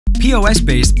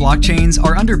POS-based blockchains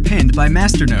are underpinned by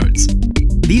masternodes.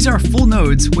 These are full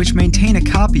nodes which maintain a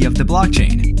copy of the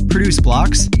blockchain, produce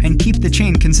blocks, and keep the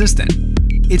chain consistent.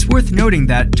 It's worth noting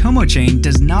that TomoChain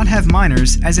does not have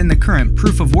miners as in the current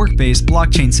proof-of-work-based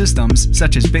blockchain systems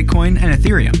such as Bitcoin and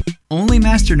Ethereum. Only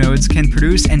masternodes can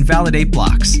produce and validate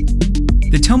blocks.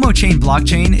 The TomoChain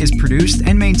blockchain is produced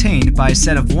and maintained by a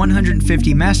set of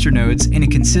 150 masternodes in a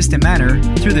consistent manner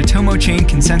through the TomoChain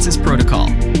consensus protocol.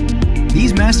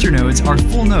 These masternodes are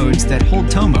full nodes that hold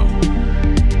TOMO.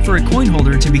 For a coin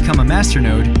holder to become a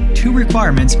masternode, two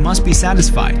requirements must be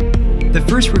satisfied. The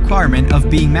first requirement of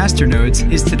being masternodes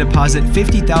is to deposit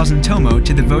 50,000 TOMO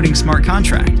to the voting smart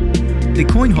contract. The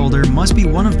coin holder must be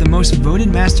one of the most voted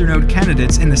masternode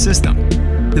candidates in the system.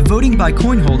 The voting by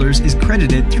coin holders is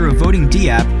credited through a voting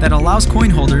D-app that allows coin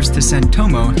holders to send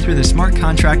TOMO through the smart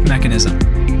contract mechanism.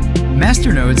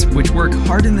 Masternodes, which work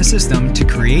hard in the system to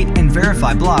create and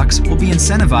verify blocks, will be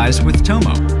incentivized with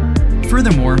TOMO.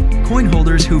 Furthermore, coin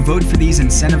holders who vote for these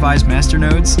incentivized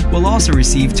masternodes will also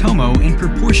receive TOMO in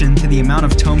proportion to the amount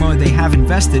of TOMO they have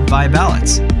invested via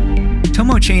ballots.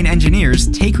 TomoChain engineers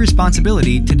take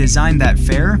responsibility to design that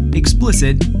fair,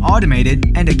 explicit,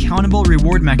 automated, and accountable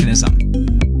reward mechanism.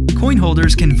 Coin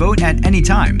holders can vote at any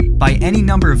time, by any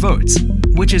number of votes,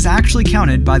 which is actually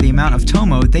counted by the amount of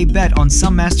TOMO they bet on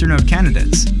some masternode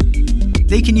candidates.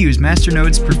 They can use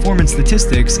Masternode's performance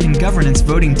statistics in Governance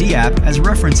Voting D-app as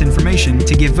reference information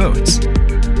to give votes.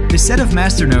 The set of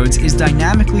masternodes is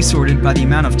dynamically sorted by the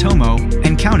amount of TOMO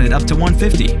and counted up to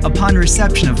 150 upon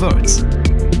reception of votes.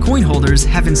 Coin holders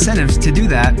have incentives to do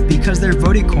that because their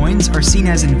voted coins are seen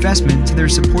as investment to their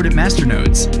supported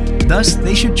masternodes. Thus,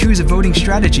 they should choose a voting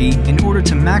strategy in order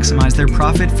to maximize their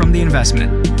profit from the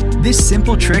investment. This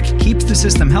simple trick keeps the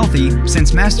system healthy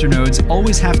since masternodes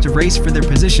always have to race for their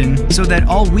position so that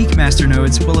all weak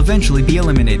masternodes will eventually be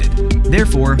eliminated.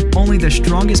 Therefore, only the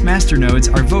strongest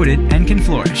masternodes are voted and can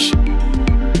flourish.